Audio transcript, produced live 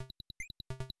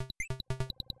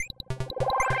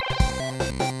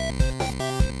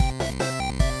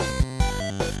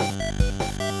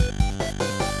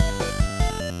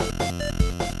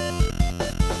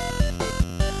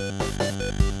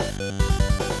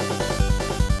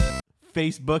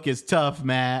Facebook is tough,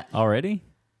 Matt. Already?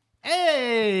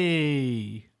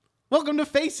 Hey! Welcome to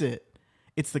Face It.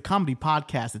 It's the comedy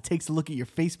podcast that takes a look at your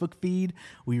Facebook feed.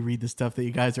 We read the stuff that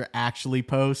you guys are actually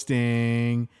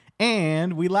posting,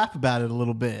 and we laugh about it a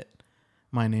little bit.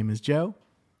 My name is Joe.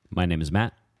 My name is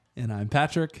Matt. And I'm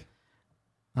Patrick.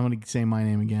 I'm going to say my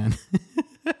name again.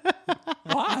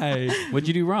 Why? What'd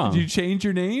you do wrong? Did you change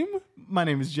your name? My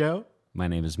name is Joe. My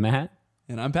name is Matt.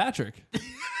 And I'm Patrick.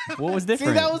 What was See,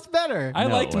 different? that was better. I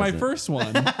No, liked it my wasn't. first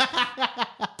one.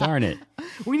 Darn it.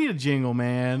 We need a jingle,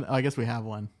 man. Oh, I guess we have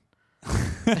one.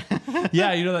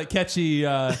 Yeah, you know that catchy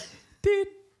doot, doot,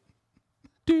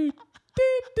 doot,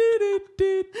 doot,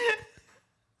 doot,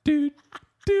 doot, doot,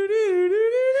 doot,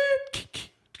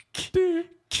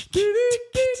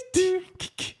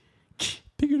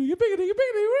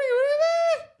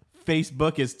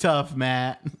 Facebook is tough,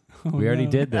 Matt. We already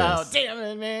did this. Oh, damn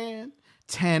it, man.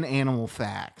 10 animal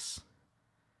facts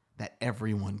that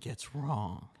everyone gets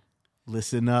wrong.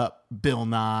 Listen up, Bill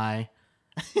Nye.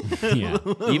 Yeah.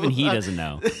 Even he doesn't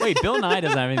know. Wait, Bill Nye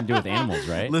doesn't have anything to do with animals,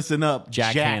 right? Listen up,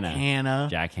 Jack Hanna. Hanna.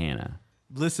 Jack Hanna.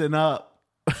 Listen up,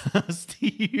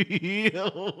 Steve.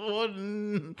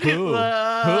 Who?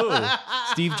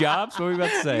 Steve Jobs? What were we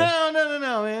about to say?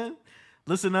 No, man.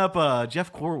 Listen up,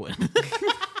 Jeff Corwin.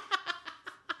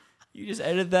 You just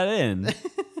edited that in.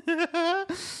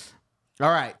 All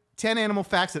right. 10 animal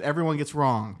facts that everyone gets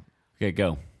wrong. Okay,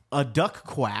 go. A duck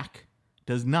quack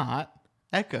does not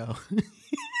echo.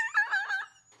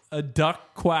 A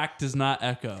duck quack does not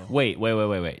echo. Wait.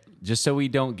 Just so we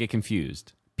don't get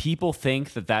confused. People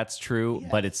think that that's true,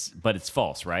 but it's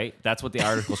false, right? That's what the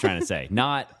article's trying to say.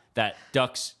 Not that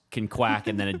ducks can quack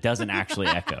and then it doesn't actually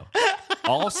echo.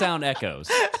 All sound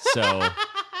echoes. So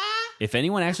if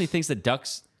anyone actually thinks that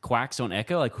ducks quacks don't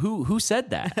echo, like who said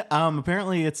that?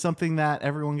 Apparently it's something that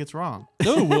everyone gets wrong.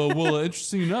 Oh, well,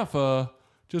 interesting enough.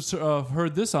 Just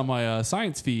heard this on my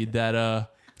science feed that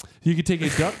you could take a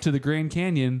duck to the Grand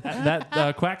Canyon.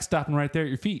 That quack stopping right there at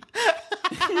your feet.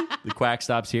 The quack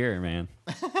stops here, man.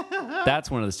 That's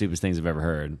one of the stupidest things I've ever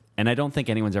heard. And I don't think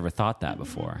anyone's ever thought that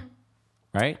before.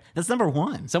 Right? That's number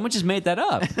one. Someone just made that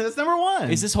up. That's number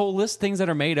one. Is this whole list things that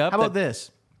are made up? How about this?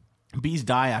 Bees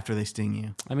die after they sting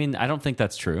you. I mean, I don't think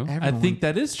that's true. I think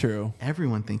that is true.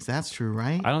 Everyone thinks that's true,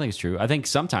 right? I don't think it's true. I think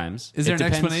sometimes. Is there it an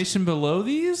depends. explanation below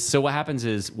these? So what happens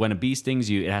is when a bee stings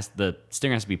you, the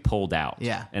stinger has to be pulled out.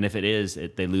 Yeah. And if it is,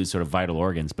 they lose sort of vital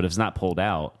organs. But if it's not pulled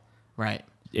out, Right.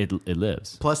 it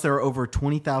lives. Plus, there are over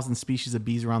 20,000 species of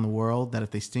bees around the world that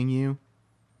if they sting you,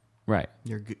 Right.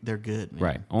 they're good. Man.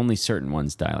 Right. Only certain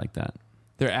ones die like that.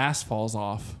 Their ass falls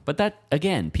off. But that,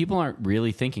 again, people aren't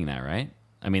really thinking that, right?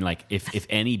 I mean, like, if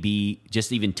any bee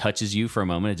just even touches you for a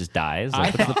moment, it just dies.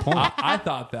 Like, what's the point? I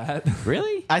thought that.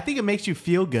 Really? I think it makes you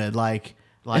feel good. Like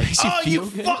makes you oh, feel you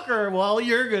good? fucker, well,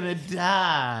 you're going to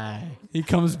die. He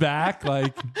comes back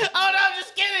like, Oh, no,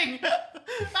 just kidding.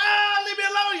 Oh, leave me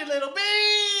alone, you little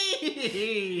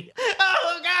bee.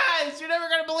 Oh, guys, you're never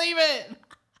going to believe it.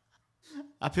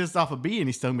 I pissed off a bee and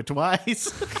he stung me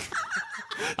twice.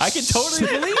 I can totally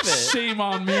believe it. shame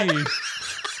on me.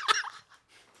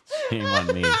 Shame on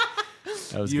me.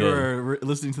 That was You good. were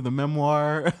listening to the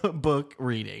memoir book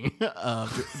reading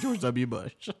of George W.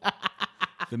 Bush.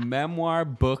 The memoir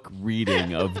book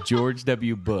reading of George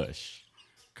W. Bush.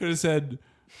 Could have said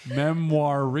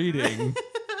memoir reading.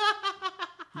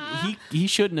 He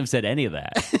shouldn't have said any of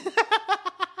that.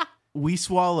 We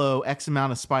swallow X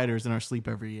amount of spiders in our sleep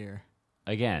every year.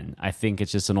 Again, I think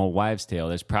it's just an old wives' tale.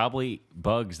 There's probably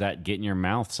bugs that get in your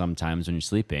mouth sometimes when you're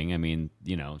sleeping. I mean,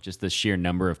 just the sheer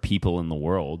number of people in the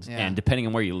world. Yeah. And depending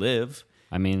on where you live,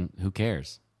 I mean, who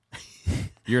cares?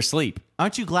 You're asleep.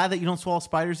 Aren't you glad that you don't swallow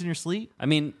spiders in your sleep? I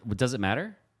mean, does it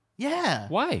matter? Yeah.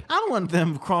 Why? I don't want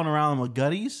them crawling around with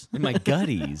gutties. In my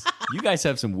gutties. You guys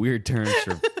have some weird terms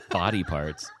for body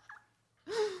parts.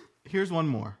 Here's one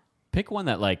more. Pick one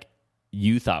that, like,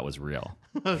 you thought was real.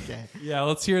 Okay. Yeah,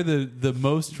 let's hear the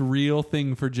most real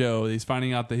thing for Joe. He's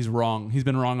finding out that he's wrong. He's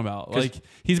been wrong about. Like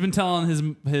he's been telling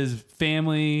his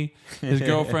family, his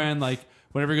girlfriend, like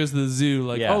whenever he goes to the zoo,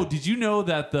 like, Yeah. oh, did you know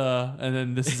that and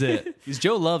then this is it. Because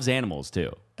Joe loves animals,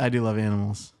 too. I do love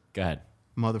animals. Go ahead.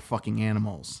 Motherfucking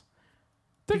animals.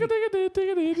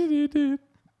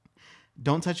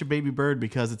 Don't touch a baby bird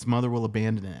because its mother will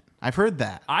abandon it. I've heard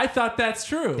that. I thought that's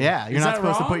true. Yeah, you're Is not that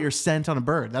supposed to wrong? put your scent on a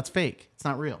bird. That's fake. It's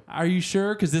not real. Are you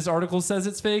sure? Because this article says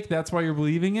it's fake. That's why you're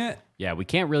believing it. Yeah, we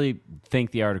can't really think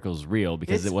the article's real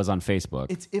because it was on Facebook.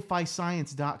 It's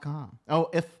ifiscience.com. Oh,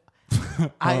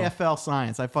 IFL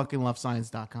Science. I fucking love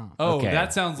science.com. Oh, Okay.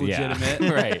 that sounds Yeah.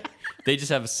 legitimate. Right. They just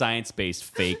have science-based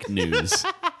fake news.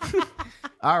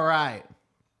 All right.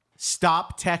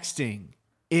 Stop texting.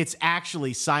 It's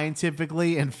actually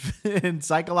scientifically and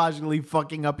psychologically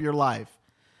fucking up your life.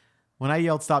 When I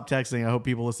yelled stop texting, I hope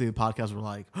people listening to the podcast were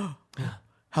like, oh,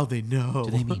 how they know.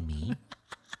 Do they mean me?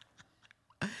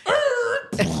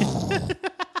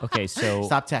 Okay, so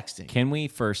Stop texting. can we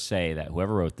first say that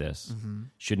whoever wrote this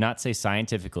should not say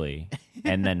scientifically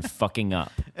and then fucking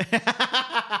up?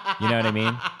 You know what I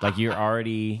mean? Like you're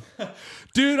already...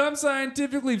 Dude, I'm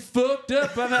scientifically fucked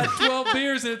up. I've had 12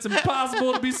 beers and it's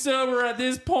impossible to be sober at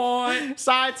this point.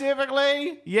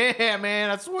 Scientifically? Yeah,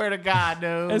 man. I swear to God,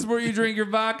 dude. That's where you drink your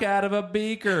vodka out of a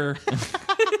beaker.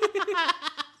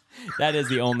 That is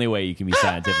the only way you can be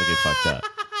scientifically fucked up.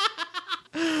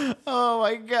 Oh,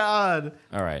 my God.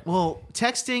 All right. Well,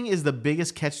 texting is the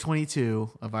biggest catch-22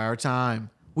 of our time.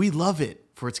 We love it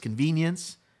for its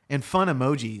convenience and fun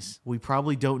emojis. We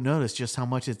probably don't notice just how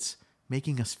much it's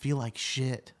making us feel like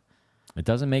shit. It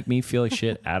doesn't make me feel like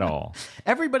shit at all.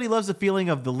 Everybody loves the feeling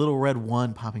of the little red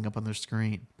one popping up on their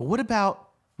screen. But what about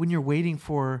when you're waiting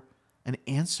for an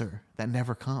answer that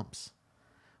never comes?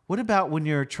 What about when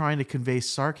you're trying to convey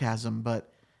sarcasm,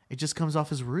 but it just comes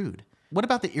off as rude? What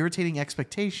about the irritating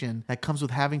expectation that comes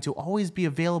with having to always be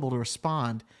available to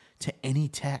respond to any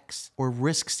text or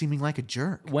risk seeming like a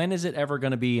jerk? When is it ever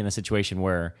going to be in a situation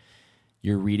where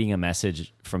you're reading a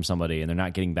message from somebody and they're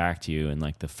not getting back to you in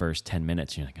like the first 10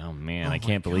 minutes? You're like, oh man, I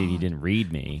can't believe you didn't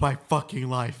read me. My fucking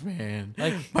life, man.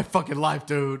 My fucking life,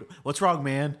 dude. What's wrong,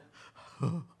 man?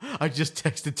 I just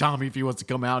texted Tommy if he wants to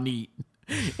come out and eat.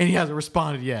 And he hasn't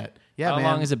responded yet. Yeah, How man.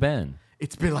 long has it been?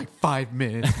 It's been like 5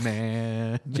 minutes,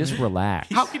 man. Just relax.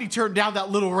 How can he turn down that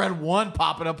little red one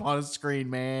popping up on his screen,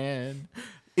 man?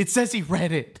 It says he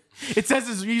read it. It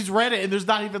says he's read it, and there's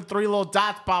not even 3 little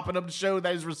dots popping up to show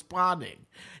that he's responding.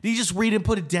 Did he just read and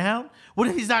put it down? What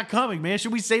if he's not coming, man?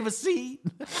 Should we save a seat?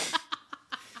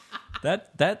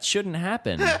 That shouldn't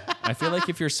happen. I feel like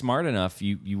if you're smart enough,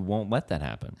 you won't let that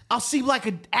happen. I'll seem like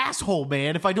an asshole,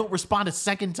 man, if I don't respond a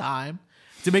second time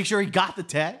to make sure he got the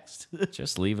text.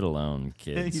 Just leave it alone,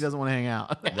 kids. He doesn't want to hang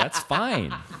out. That's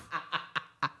fine.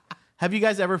 Have you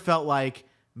guys ever felt like,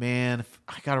 man, if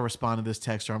I got to respond to this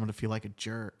text or I'm going to feel like a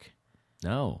jerk?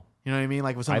 No. You know what I mean?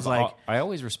 Like when someone's I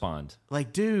always respond.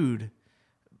 like, dude,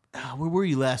 where were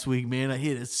you last week, man? I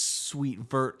hit a sweet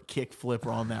vert kick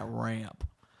flipper on that ramp.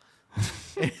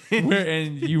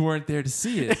 And you weren't there to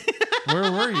see it.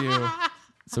 Where were you?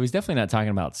 So he's definitely not talking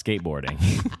about skateboarding.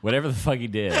 Whatever the fuck he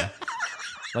did.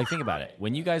 Like, think about it.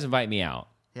 When you guys invite me out,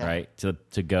 right,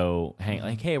 to go hang,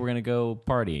 like, hey, we're going to go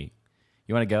party.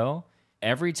 You want to go?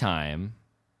 Every time,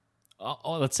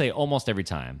 let's say almost every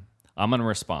time, I'm going to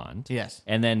respond. Yes.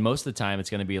 And then most of the time, it's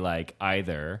going to be like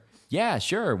either, yeah,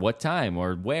 sure, what time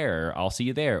or where? I'll see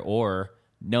you there. Or,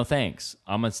 no thanks,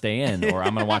 I'm going to stay in or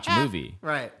I'm going to watch a movie.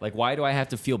 Right. Like, why do I have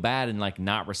to feel bad and, like,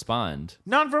 not respond?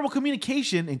 Nonverbal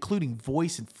communication, including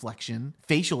voice inflection,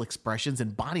 facial expressions,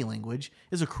 and body language,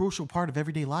 is a crucial part of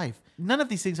everyday life. None of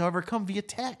these things, however, come via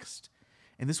text.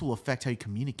 And this will affect how you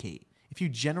communicate. If you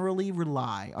generally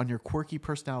rely on your quirky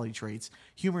personality traits,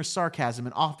 humor, sarcasm,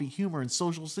 and offbeat humor in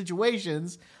social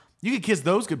situations, you can kiss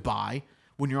those goodbye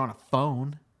when you're on a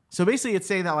phone. So basically it's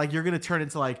saying that like you're going to turn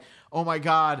into like, oh my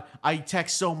God, I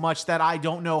text so much that I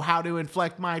don't know how to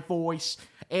inflect my voice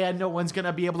and no one's going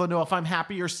to be able to know if I'm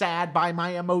happy or sad by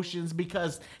my emotions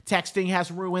because texting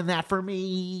has ruined that for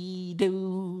me,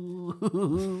 dude.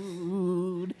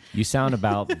 You sound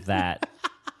about that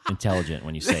intelligent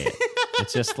when you say it.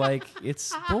 It's just like,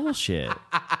 it's bullshit.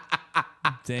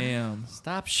 Damn.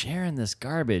 Stop sharing this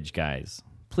garbage, guys.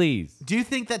 Please. Do you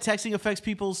think that texting affects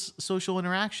people's social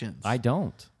interactions? I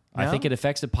don't. I No? think it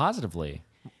affects it positively.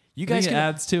 You I think guys it can,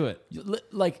 adds to it.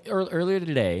 like earlier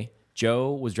today,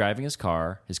 Joe was driving his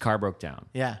car. His car broke down.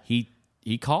 Yeah. He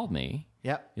called me.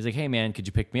 Yep. He's like, hey, man, could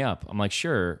you pick me up? I'm like,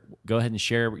 sure. Go ahead and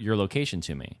share your location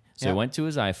to me. So Yep. I went to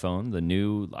his iPhone, the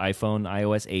new iPhone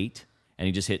iOS 8, and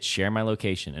he just hit share my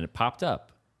location, and it popped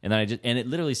up. And then and it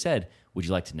literally said, would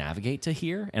you like to navigate to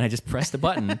here? And I just pressed the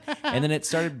button, and then it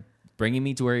started bringing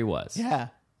me to where he was. Yeah.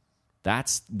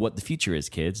 That's what the future is,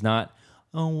 kids. Not,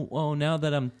 oh, now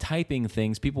that I'm typing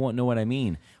things, people won't know what I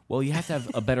mean. Well, you have to have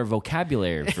a better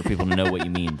vocabulary for people to know what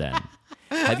you mean then.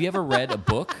 Have you ever read a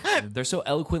book? They're so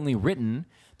eloquently written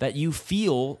that you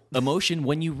feel emotion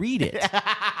when you read it.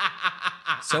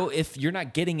 So if you're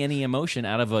not getting any emotion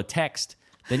out of a text,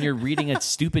 then you're reading a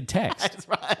stupid text. That's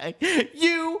right.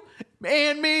 You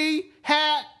and me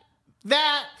had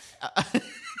that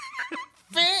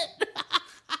fit.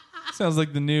 Sounds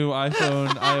like the new iPhone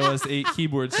iOS 8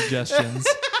 keyboard suggestions.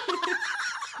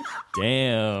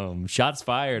 Damn. Shots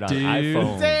fired on Dude.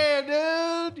 iPhone.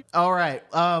 Damn, dude. All right.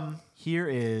 Here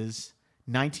is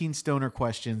 19 stoner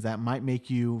questions that might make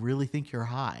you really think you're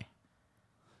high.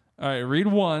 All right, read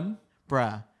one.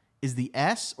 Bruh, is the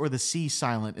S or the C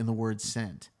silent in the word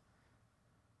scent?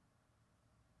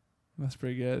 That's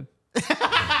pretty good.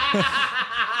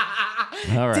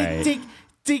 All right. Tick,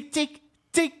 tick, tick,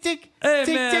 tick, tick. Hey,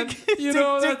 tick, man, tick, you tick,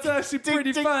 know, tick, that's actually tick,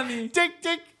 pretty tick, funny. Tick,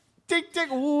 tick, tick,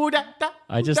 tick. Ooh, da, da,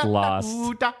 I just ooh, da, lost. Da,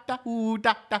 ooh, da, da, ooh,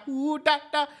 da, da, ooh, da,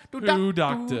 da, doo, da, Ooh, ooh,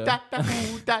 doctor. da, da,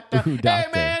 ooh, da, da. Ooh, Hey, doctor.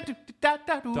 man. Doo, da,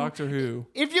 da, doo. Doctor Who.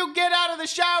 If you get out of the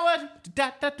shower,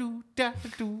 da, da, doo, da, da,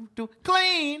 doo, doo,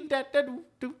 clean, da, da, doo,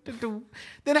 doo, doo, doo,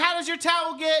 then how does your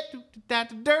towel get da,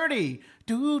 da, dirty?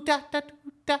 Doo, da, da,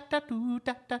 doo, da, da, doo,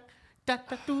 da, da, da,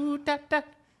 da, doo, da, da.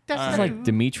 This is like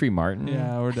Dimitri Martin.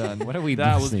 Yeah, we're done. What are we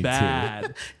That was listening to?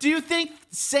 bad. Do you think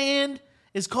sand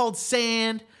is called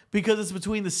sand because it's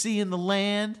between the sea and the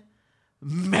land?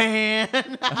 Man.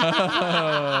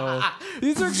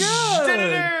 These are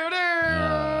good.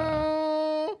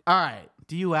 All right.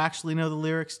 Do you actually know the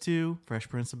lyrics to Fresh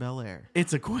Prince of Bel-Air?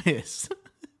 It's a quiz.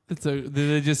 Did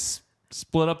they just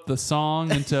split up the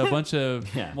song into a bunch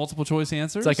of Yeah. multiple choice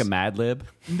answers? It's like a Mad Lib.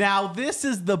 Now, this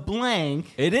is the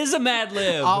blank It is a Mad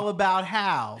Lib. all about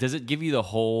how. Does it give you the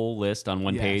whole list on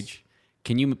one Yes. page?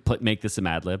 Can you make this a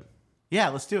Mad Lib? Yeah,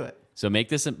 let's do it. So make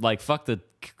this like fuck the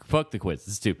quiz.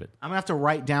 It's stupid. I'm going to have to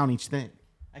write down each thing.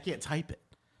 I can't type it.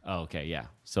 Oh, okay, yeah.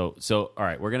 So all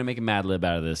right, we're gonna make a Mad Lib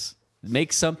out of this.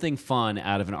 Make something fun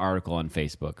out of an article on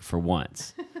Facebook for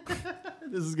once.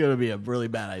 This is going to be a really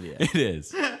bad idea. It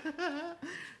is.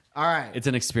 All right. It's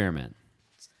an experiment.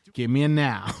 Give me a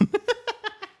noun.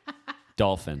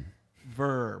 Dolphin.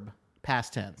 Verb.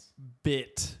 Past tense.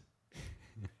 bit.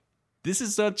 This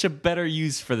is such a better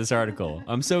use for this article.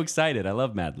 I'm so excited. I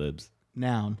love Mad Libs.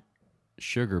 Noun.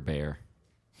 Sugar bear.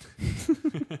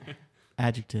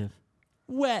 Adjective.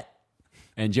 Wet.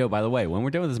 And Joe, by the way, when we're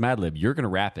done with this Mad Lib, you're gonna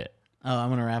wrap it. Oh, I'm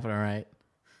going to wrap it all right.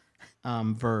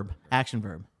 Verb. Action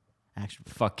verb. Action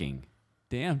verb. Fucking.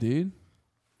 Damn, dude.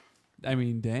 I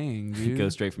mean, dang, dude. Go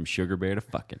straight from sugar bear to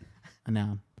fucking. A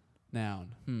noun.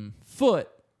 Noun. Foot.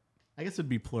 I guess it would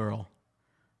be plural.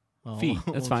 Well, Feet.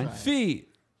 That's fine. try it.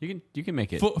 Feet. You can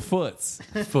make it. Foots.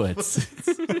 Foots.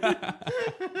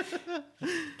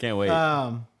 Can't wait.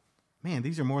 Man,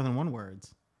 these are more than one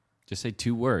words. Just say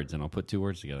 2 words and I'll put 2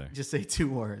 words together. Just say 2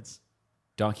 words.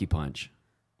 Donkey punch.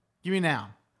 Give me a noun.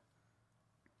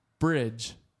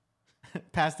 Bridge.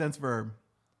 Past tense verb.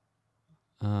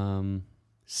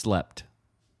 Slept.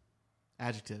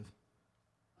 Adjective.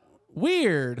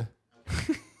 Weird.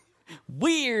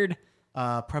 Weird.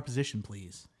 Preposition,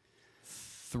 please.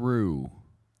 Through.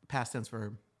 Past tense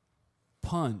verb.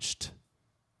 Punched.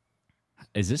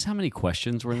 Is this how many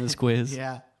questions were in this quiz?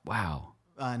 Yeah. Wow.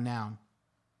 Noun.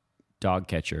 Dog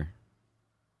catcher.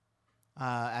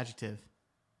 Adjective.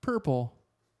 Purple.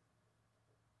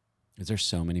 Is there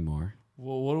so many more?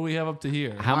 Well, what do we have up to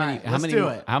here? How All many? right, how let's many? do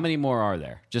it. How many more are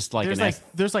there? Just like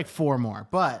There's like 4 more,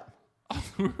 but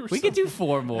we could do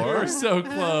 4 more. We're so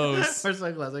close. we're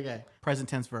so close. Okay. Present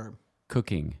tense verb.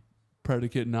 Cooking.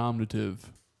 Predicate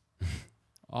nominative.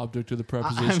 Object of the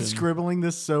preposition. I'm scribbling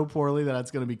this so poorly that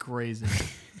it's going to be crazy.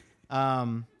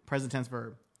 Present tense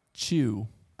verb. Chew.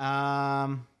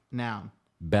 Noun.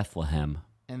 Bethlehem.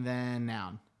 And then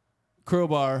noun.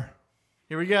 Crowbar.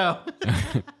 Here we go.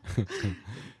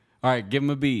 All right, give him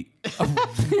a beat. Oh,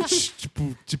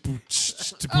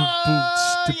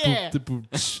 yeah.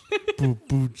 Thanks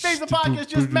the podcast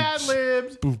just Mad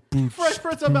Libs. Fresh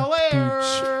Prince of Bel-Air.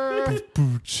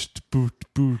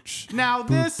 Now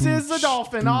this is the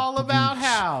dolphin, all about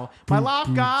how my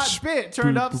life got bit,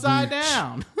 turned upside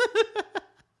down.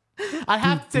 I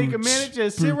have to take a minute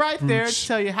just sit right there to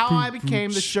tell you how I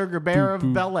became the sugar bear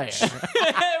of Bel-Air.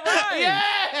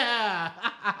 Yeah!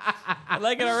 I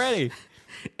like it already.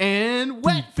 And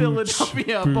wet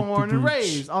Philadelphia, born and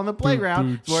raised on the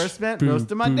playground where I spent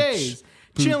most of my days.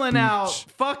 Chilling out,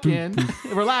 fucking,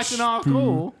 relaxing all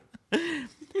cool,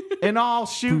 and all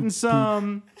shooting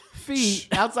some feet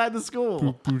outside the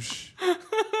school.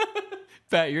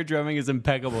 Pat, your drumming is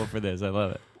impeccable for this. I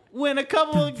love it. When a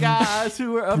couple of guys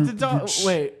who were up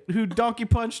to who donkey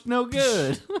punched no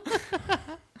good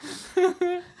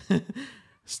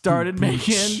started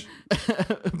making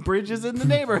bridges in the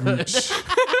neighborhood.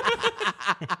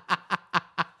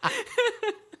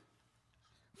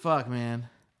 Fuck, man.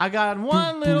 I got in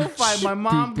one little fight. My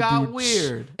mom got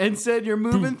weird and said, "You're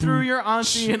moving through your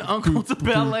auntie and uncle to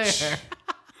Bel-Air."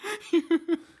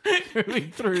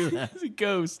 Moving through that. It's a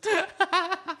ghost.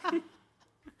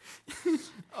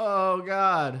 Oh,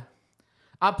 God.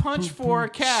 I punched for a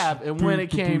cab, and when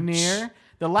it came near,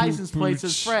 The license plate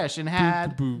says fresh and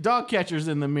had dog catchers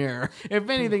in the mirror. If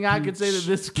anything, I could say that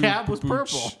this cab was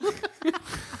purple.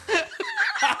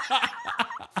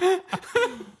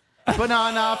 But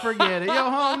no, forget it.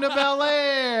 Yo, home to Bel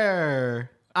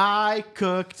Air. I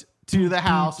cooked to the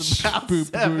house about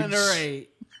 7 or 8.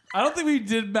 I don't think we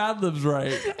did Mad Libs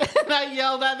right. And I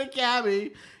yelled at the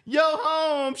cabbie, yo,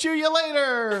 home, see you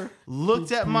later.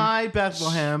 Looked at my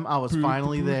Bethlehem. I was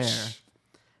finally there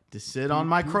to sit on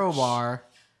my crowbar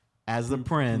as the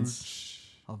prince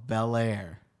of Bel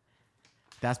Air.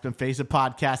 That's been Face It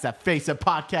Podcast at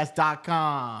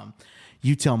faceitpodcast.com.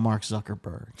 You tell Mark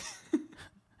Zuckerberg.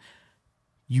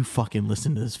 You fucking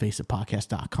listen to this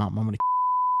faceitpodcast.com. I'm going to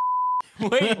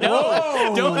Wait,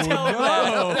 no. Don't tell him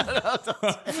that.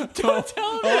 Don't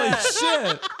tell him that.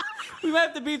 Holy shit. We might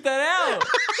have to beep that out.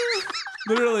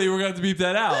 Literally, we're going to have to beep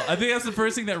that out. I think that's the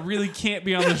first thing that really can't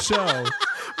be on the show.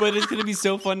 But it's going to be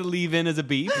so fun to leave in as a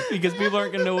beep because people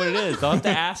aren't going to know what it is. They'll have to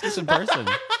ask us in person.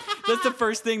 That's the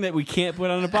first thing that we can't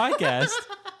put on a podcast.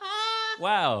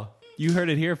 Wow. You heard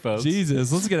it here, folks.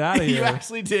 Jesus, let's get out of here. You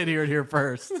actually did hear it here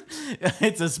first.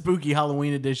 It's a spooky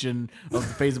Halloween edition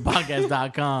of the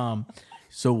faceitpodcast.com.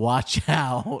 So watch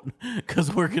out,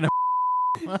 because we're going to...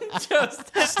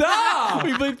 Just Stop!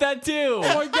 we bleeped that too.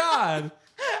 Oh my God.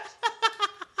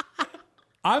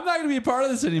 I'm not going to be a part of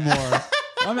this anymore.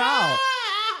 I'm out.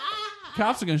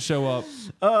 Cops are going to show up.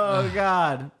 Oh,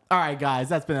 God. All right, guys,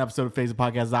 that's been an episode of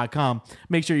faceitpodcast.com.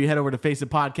 Make sure you head over to Face It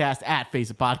Podcast at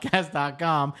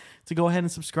faceitpodcast.com to go ahead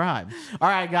and subscribe. All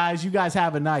right, guys, you guys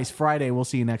have a nice Friday. We'll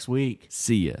see you next week.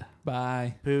 See ya.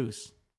 Bye. Peace.